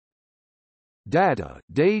data,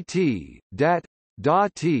 dati, dat,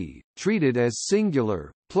 dati, treated as singular,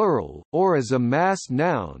 plural, or as a mass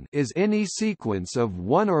noun, is any sequence of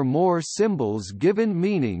one or more symbols given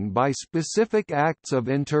meaning by specific acts of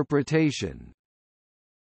interpretation.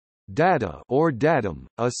 Data or datum,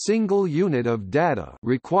 a single unit of data,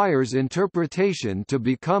 requires interpretation to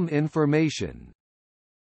become information.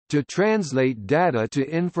 To translate data to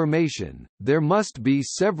information, there must be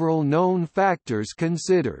several known factors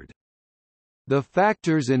considered. The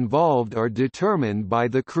factors involved are determined by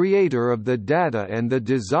the creator of the data and the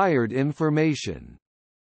desired information.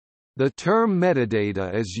 The term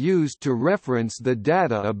metadata is used to reference the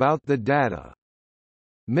data about the data.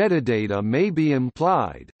 Metadata may be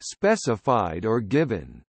implied, specified or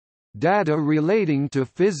given. Data relating to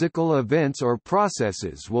physical events or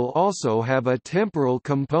processes will also have a temporal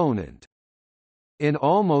component. In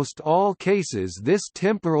almost all cases, this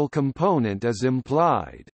temporal component is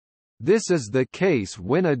implied. This is the case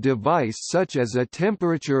when a device such as a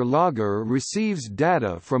temperature logger receives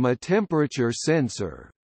data from a temperature sensor.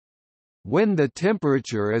 When the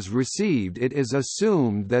temperature is received, it is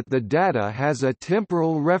assumed that the data has a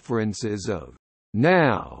temporal references of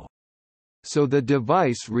now, so the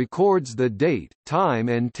device records the date, time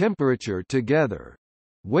and temperature together.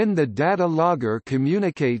 When the data logger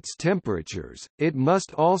communicates temperatures, it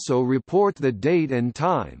must also report the date and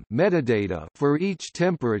time metadata for each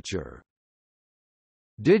temperature.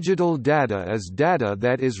 Digital data is data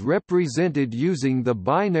that is represented using the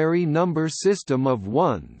binary number system of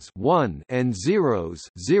ones 1 and zeros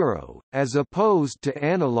 0, as opposed to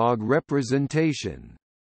analog representation.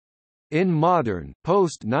 In modern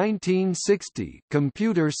post-1960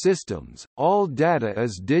 computer systems, all data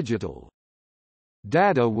is digital.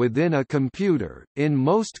 Data within a computer, in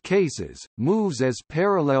most cases, moves as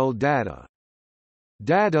parallel data.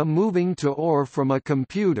 Data moving to or from a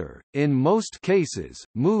computer, in most cases,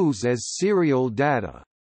 moves as serial data.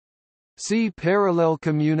 See parallel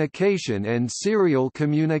communication and serial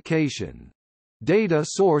communication. Data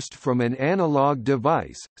sourced from an analog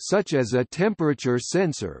device, such as a temperature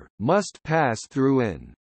sensor, must pass through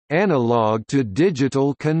an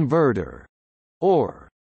analog-to-digital converter, or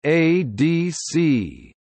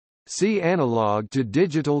ADC. See analog to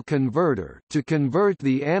digital converter, to convert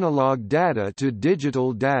the analog data to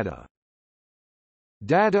digital data.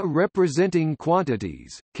 Data representing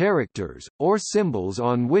quantities, characters, or symbols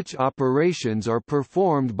on which operations are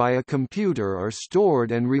performed by a computer are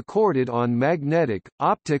stored and recorded on magnetic,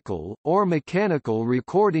 optical, or mechanical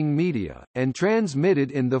recording media, and transmitted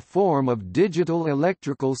in the form of digital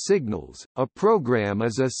electrical signals. A program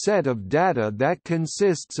is a set of data that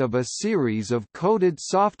consists of a series of coded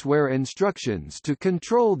software instructions to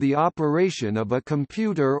control the operation of a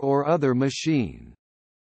computer or other machine.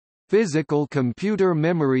 Physical computer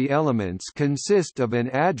memory elements consist of an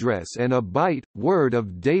address and a byte, word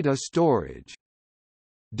of data storage.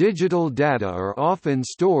 Digital data are often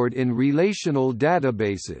stored in relational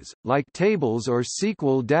databases, like tables or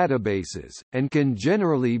SQL databases, and can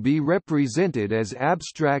generally be represented as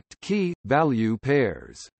abstract key-value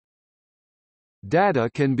pairs. Data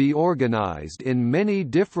can be organized in many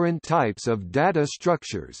different types of data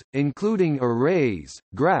structures, including arrays,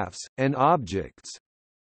 graphs, and objects.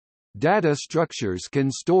 Data structures can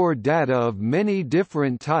store data of many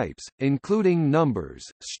different types, including numbers,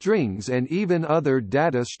 strings and even other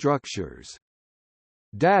data structures.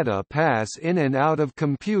 Data pass in and out of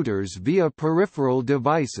computers via peripheral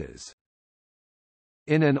devices.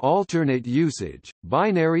 In an alternate usage,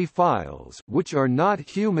 binary files, which are not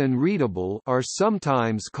human-readable, are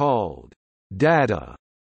sometimes called data,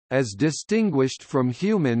 as distinguished from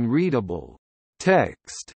human-readable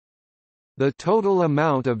text. The total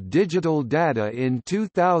amount of digital data in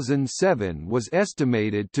 2007 was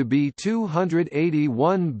estimated to be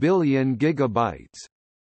 281 billion gigabytes.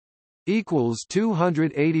 Equals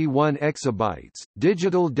 281 exabytes.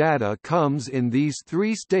 Digital data comes in these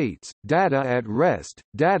three states: data at rest,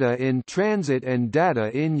 data in transit and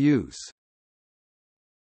data in use.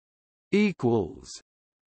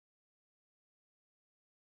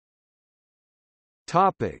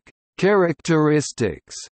 Topic: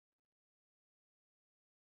 Characteristics.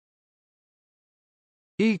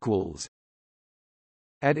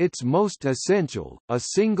 At its most essential, a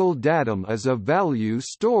single datum is a value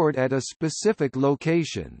stored at a specific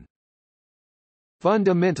location.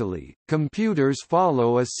 Fundamentally, computers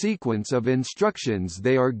follow a sequence of instructions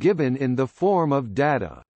they are given in the form of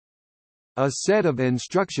data. A set of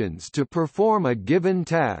instructions to perform a given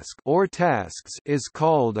task or tasks is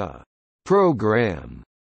called a program.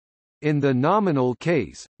 In the nominal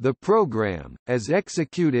case, the program, as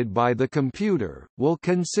executed by the computer, will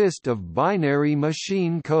consist of binary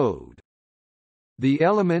machine code. The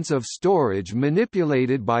elements of storage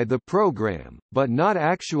manipulated by the program, but not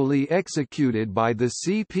actually executed by the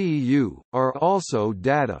CPU, are also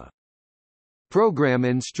data. Program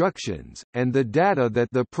instructions, and the data that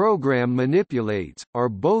the program manipulates, are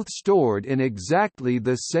both stored in exactly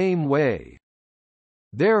the same way.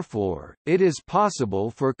 Therefore, it is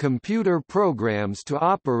possible for computer programs to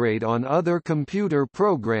operate on other computer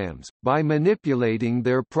programs, by manipulating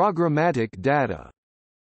their programmatic data.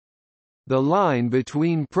 The line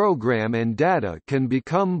between program and data can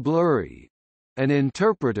become blurry. An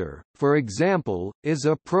interpreter, for example, is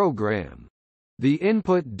a program. The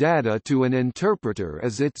input data to an interpreter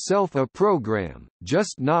is itself a program,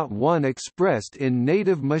 just not one expressed in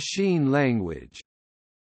native machine language.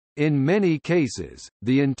 In many cases,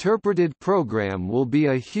 the interpreted program will be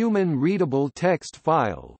a human-readable text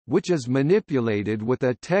file, which is manipulated with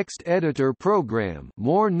a text editor program,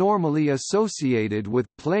 more normally associated with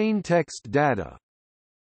plain text data.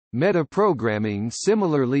 Metaprogramming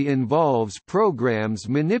similarly involves programs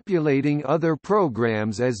manipulating other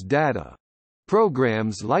programs as data.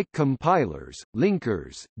 Programs like compilers,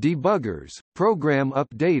 linkers, debuggers, program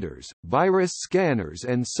updaters, virus scanners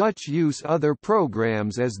and such use other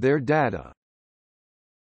programs as their data.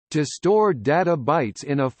 To store data bytes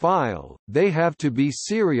in a file, they have to be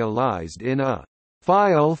serialized in a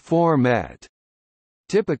file format.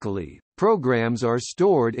 Typically, programs are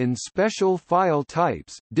stored in special file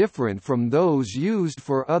types, different from those used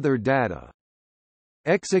for other data.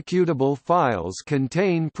 Executable files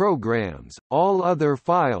contain programs, all other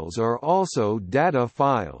files are also data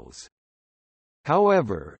files.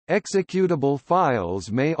 However, executable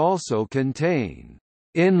files may also contain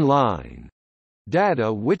inline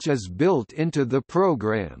data which is built into the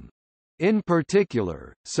program. In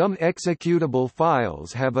particular, some executable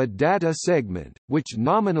files have a data segment, which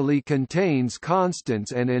nominally contains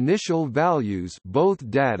constants and initial values, both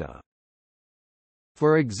data.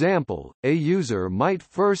 For example, a user might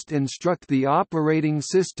first instruct the operating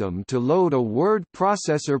system to load a word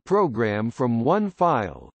processor program from one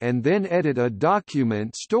file, and then edit a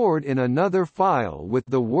document stored in another file with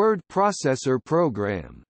the word processor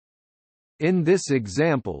program. In this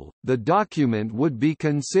example, the document would be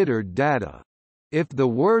considered data. If the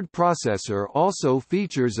word processor also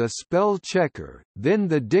features a spell checker, then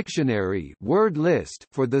the dictionary word list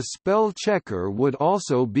for the spell checker would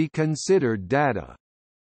also be considered data.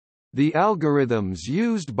 The algorithms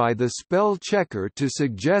used by the spell checker to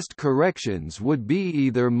suggest corrections would be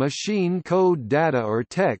either machine code data or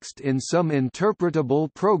text in some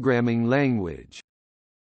interpretable programming language.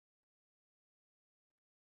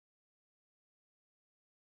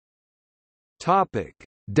 Topic: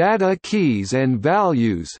 Data keys and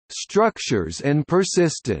values, structures and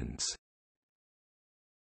persistence.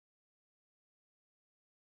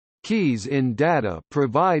 Keys in data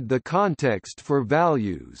provide the context for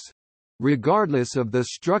values. Regardless of the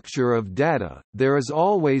structure of data, there is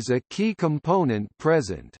always a key component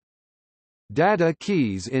present. Data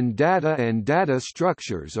keys in data and data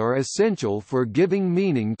structures are essential for giving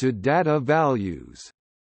meaning to data values.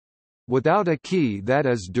 Without a key that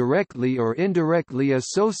is directly or indirectly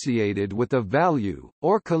associated with a value,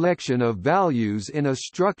 or collection of values in a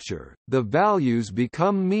structure, the values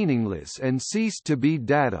become meaningless and cease to be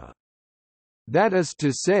data. That is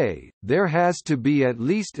to say, there has to be at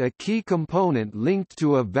least a key component linked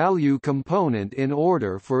to a value component in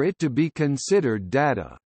order for it to be considered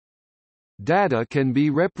data. Data can be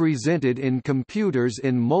represented in computers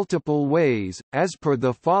in multiple ways, as per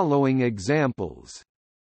the following examples.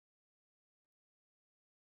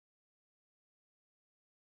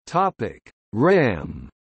 RAM.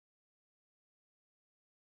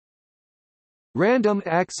 Random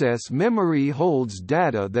access memory holds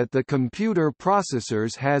data that the computer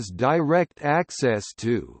processors has direct access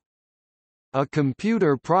to. A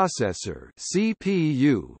computer processor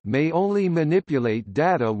 (CPU) may only manipulate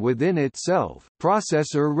data within itself,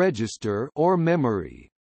 processor register or memory.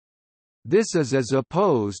 This is as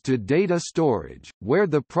opposed to data storage, where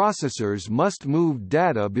the processors must move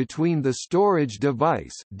data between the storage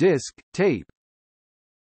device, disk, tape,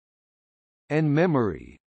 and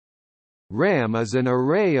memory. RAM is an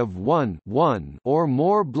array of one or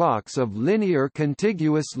more blocks of linear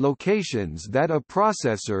contiguous locations that a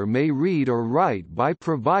processor may read or write by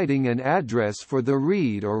providing an address for the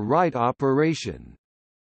read or write operation.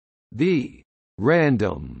 The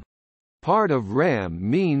random part of RAM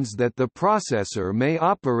means that the processor may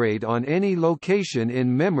operate on any location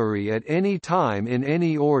in memory at any time in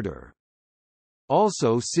any order.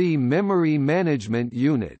 Also see Memory Management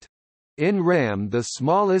Unit. In RAM, the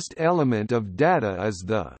smallest element of data is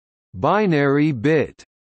the binary bit.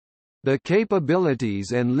 The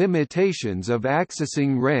capabilities and limitations of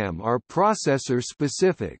accessing RAM are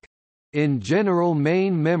processor-specific. In general,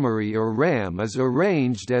 main memory or RAM is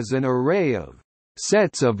arranged as an array of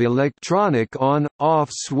sets of electronic on-off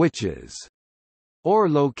switches, or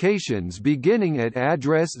locations beginning at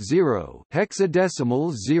address 0,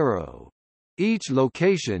 hexadecimal 0. Each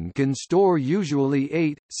location can store usually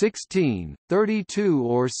 8, 16, 32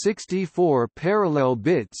 or 64 parallel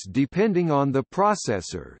bits depending on the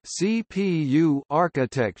processor (CPU)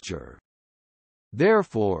 architecture.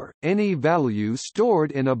 Therefore, any value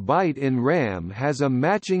stored in a byte in RAM has a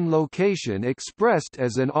matching location expressed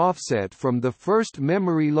as an offset from the first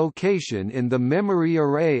memory location in the memory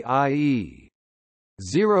array, i.e.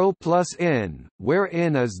 0 plus n, where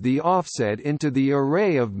n is the offset into the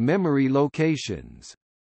array of memory locations.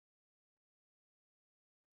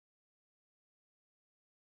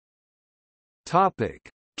 Topic: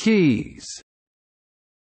 Keys.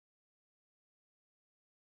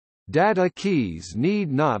 Data keys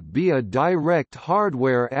need not be a direct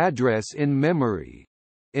hardware address in memory.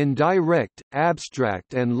 Indirect,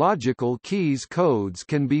 abstract and logical keys codes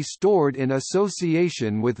can be stored in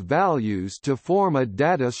association with values to form a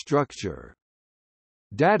data structure.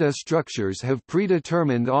 Data structures have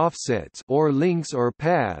predetermined offsets or links or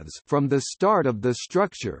paths from the start of the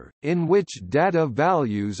structure, in which data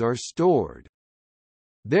values are stored.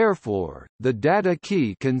 Therefore, the data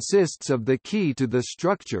key consists of the key to the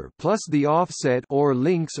structure plus the offset or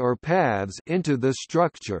links or paths into the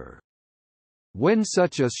structure. When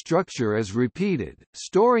such a structure is repeated,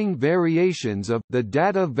 storing variations of the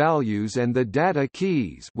data values and the data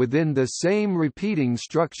keys within the same repeating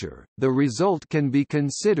structure, the result can be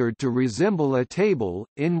considered to resemble a table,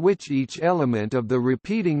 in which each element of the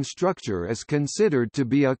repeating structure is considered to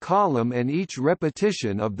be a column and each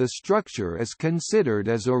repetition of the structure is considered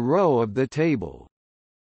as a row of the table.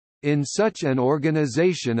 In such an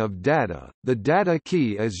organization of data, the data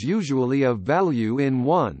key is usually a value in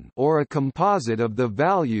one or a composite of the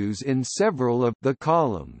values in several of the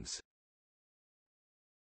columns.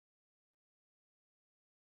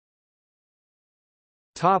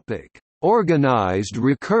 Topic: Organized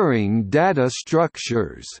recurring data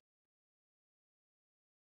structures.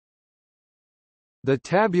 The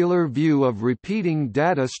tabular view of repeating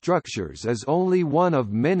data structures is only one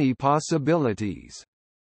of many possibilities.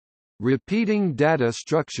 Repeating data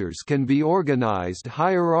structures can be organized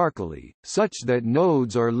hierarchically, such that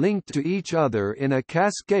nodes are linked to each other in a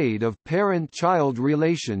cascade of parent-child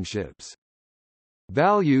relationships.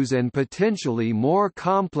 Values and potentially more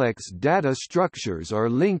complex data structures are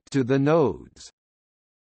linked to the nodes.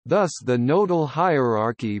 Thus the nodal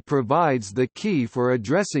hierarchy provides the key for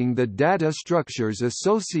addressing the data structures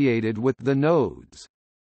associated with the nodes.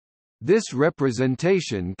 This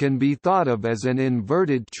representation can be thought of as an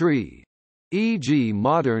inverted tree. E.g.,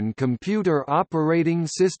 modern computer operating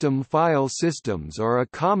system file systems are a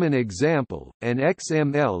common example, and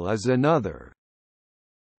XML is another.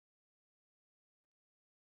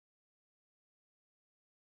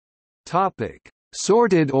 Topic: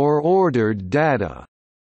 Sorted or ordered data.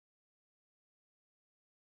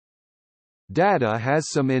 Data has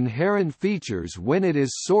some inherent features when it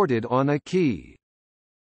is sorted on a key.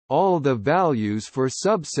 All the values for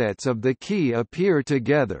subsets of the key appear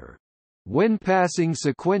together. When passing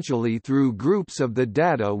sequentially through groups of the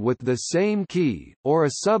data with the same key, or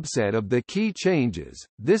a subset of the key changes,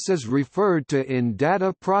 this is referred to in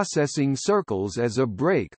data processing circles as a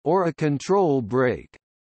break, or a control break.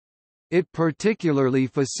 It particularly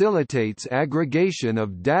facilitates aggregation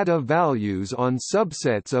of data values on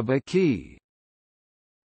subsets of a key.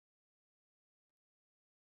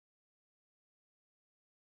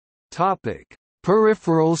 Topic: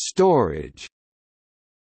 Peripheral storage.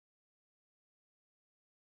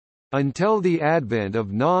 Until the advent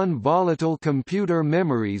of non-volatile computer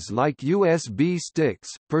memories like USB sticks,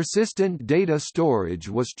 persistent data storage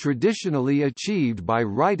was traditionally achieved by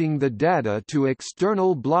writing the data to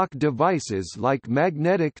external block devices like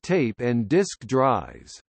magnetic tape and disk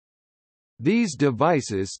drives. These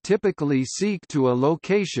devices typically seek to a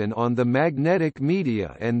location on the magnetic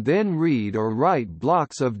media and then read or write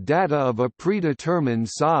blocks of data of a predetermined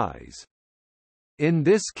size. In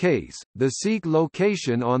this case, the seek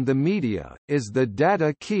location on the media is the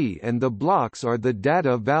data key and the blocks are the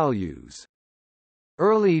data values.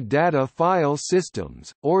 Early data file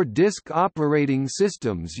systems, or disk operating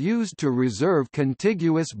systems, used to reserve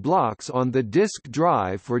contiguous blocks on the disk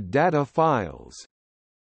drive for data files.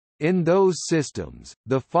 In those systems,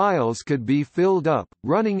 the files could be filled up,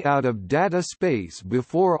 running out of data space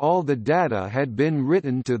before all the data had been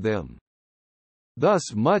written to them.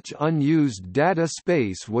 Thus much unused data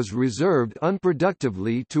space was reserved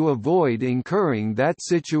unproductively to avoid incurring that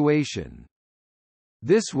situation.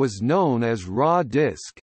 This was known as raw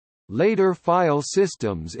disk. Later file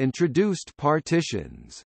systems introduced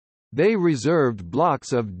partitions. They reserved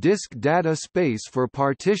blocks of disk data space for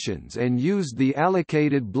partitions and used the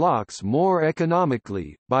allocated blocks more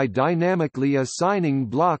economically, by dynamically assigning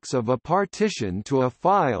blocks of a partition to a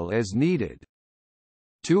file as needed.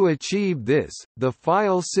 To achieve this, the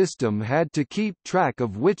file system had to keep track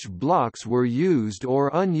of which blocks were used or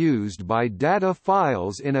unused by data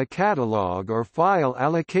files in a catalog or file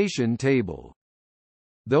allocation table.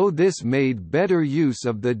 Though this made better use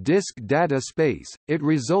of the disk data space, it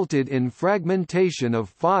resulted in fragmentation of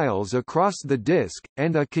files across the disk,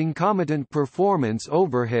 and a concomitant performance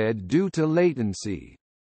overhead due to latency.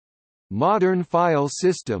 Modern file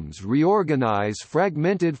systems reorganize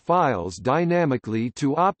fragmented files dynamically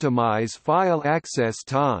to optimize file access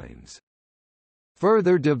times.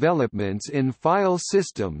 Further developments in file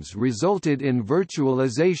systems resulted in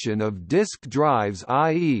virtualization of disk drives,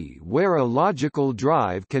 i.e., where a logical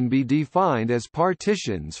drive can be defined as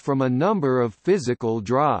partitions from a number of physical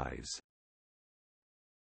drives.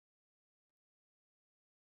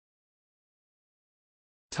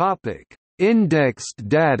 Topic: Indexed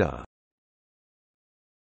data.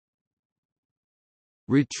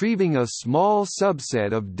 Retrieving a small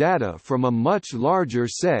subset of data from a much larger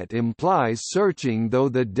set implies searching the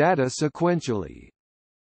data sequentially.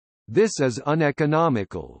 This is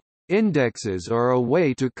uneconomical. Indexes are a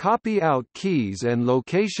way to copy out keys and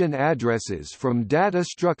location addresses from data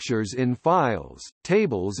structures in files,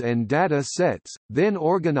 tables and data sets, then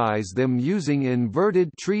organize them using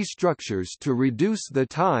inverted tree structures to reduce the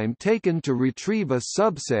time taken to retrieve a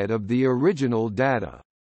subset of the original data.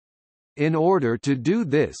 In order to do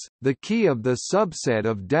this, the key of the subset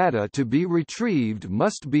of data to be retrieved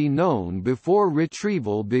must be known before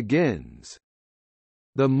retrieval begins.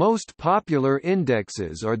 The most popular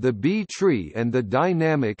indexes are the B-tree and the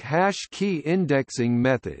dynamic hash key indexing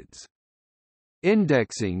methods.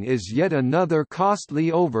 Indexing is yet another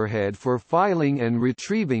costly overhead for filing and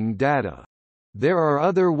retrieving data. There are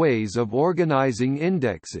other ways of organizing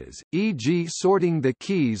indexes, e.g. sorting the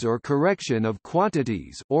keys or correction of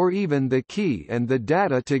quantities or even the key and the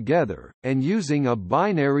data together, and using a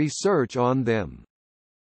binary search on them.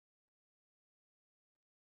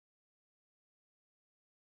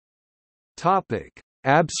 Topic: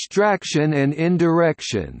 Abstraction and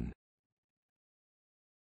indirection.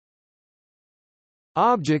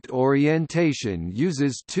 Object orientation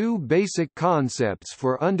uses two basic concepts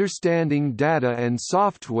for understanding data and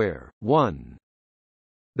software. 1.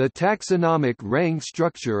 The taxonomic rank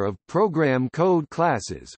structure of program code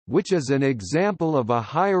classes, which is an example of a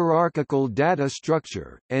hierarchical data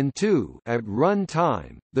structure, and 2. At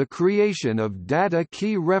runtime, the creation of data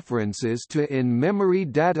key references to in-memory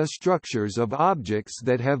data structures of objects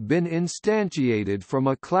that have been instantiated from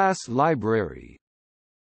a class library.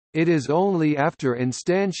 It is only after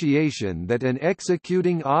instantiation that an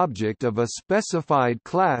executing object of a specified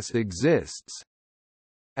class exists.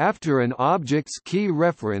 After an object's key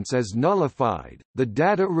reference is nullified, the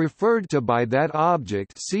data referred to by that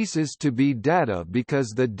object ceases to be data because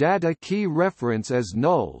the data key reference is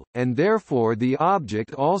null, and therefore the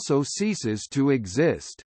object also ceases to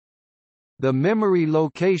exist. The memory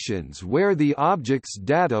locations where the object's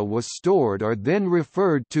data was stored are then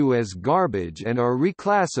referred to as garbage and are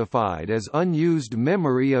reclassified as unused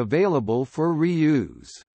memory available for reuse.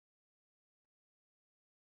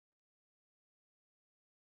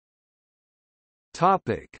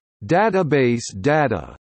 Topic: Database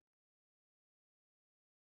data.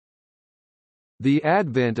 The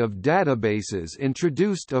advent of databases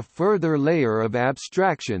introduced a further layer of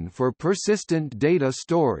abstraction for persistent data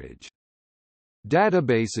storage.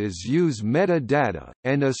 Databases use metadata,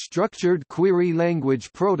 and a structured query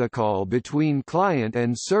language protocol between client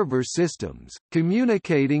and server systems,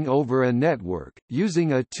 communicating over a network,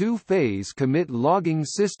 using a two-phase commit logging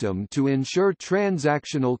system to ensure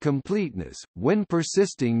transactional completeness, when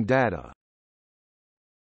persisting data.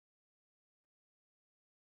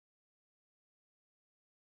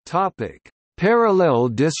 Parallel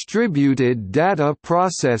distributed data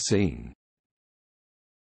processing.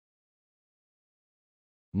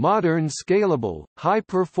 Modern scalable,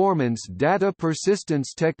 high-performance data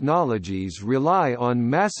persistence technologies rely on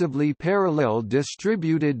massively parallel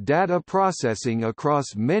distributed data processing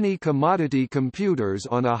across many commodity computers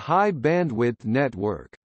on a high-bandwidth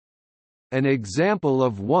network. An example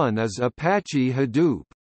of one is Apache Hadoop.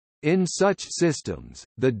 In such systems,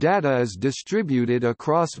 the data is distributed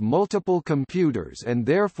across multiple computers and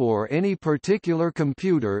therefore any particular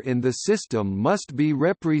computer in the system must be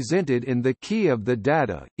represented in the key of the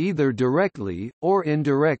data, either directly, or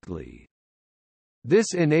indirectly.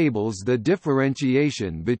 This enables the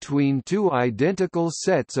differentiation between two identical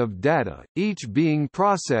sets of data, each being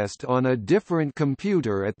processed on a different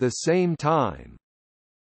computer at the same time.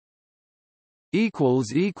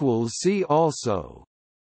 See also